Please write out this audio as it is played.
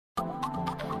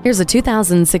Here's a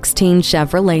 2016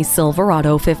 Chevrolet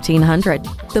Silverado 1500.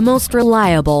 The most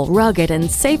reliable, rugged, and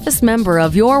safest member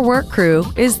of your work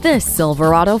crew is this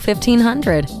Silverado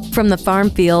 1500. From the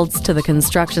farm fields to the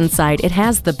construction site, it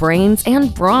has the brains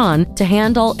and brawn to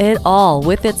handle it all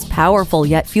with its powerful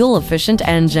yet fuel-efficient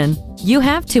engine. You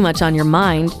have too much on your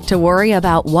mind to worry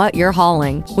about what you're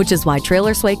hauling, which is why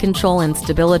trailer sway control and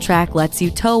StabiliTrak lets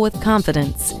you tow with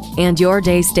confidence. And your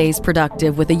day stays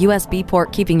productive with a USB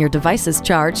port keeping your devices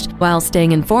charged while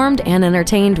staying informed and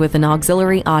entertained with an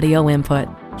auxiliary audio input.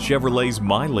 Chevrolet's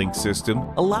MyLink system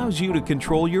allows you to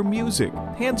control your music,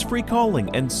 hands-free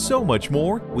calling, and so much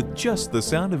more with just the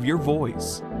sound of your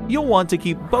voice. You'll want to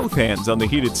keep both hands on the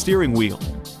heated steering wheel.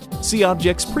 See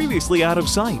objects previously out of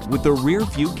sight with the rear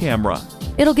view camera.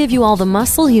 It'll give you all the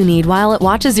muscle you need while it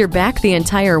watches your back the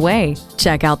entire way.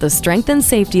 Check out the strength and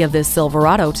safety of this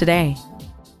Silverado today.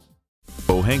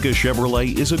 Pohanka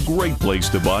Chevrolet is a great place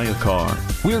to buy a car.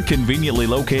 We're conveniently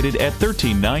located at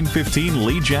 13915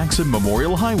 Lee Jackson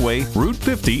Memorial Highway, Route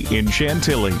 50 in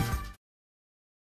Chantilly.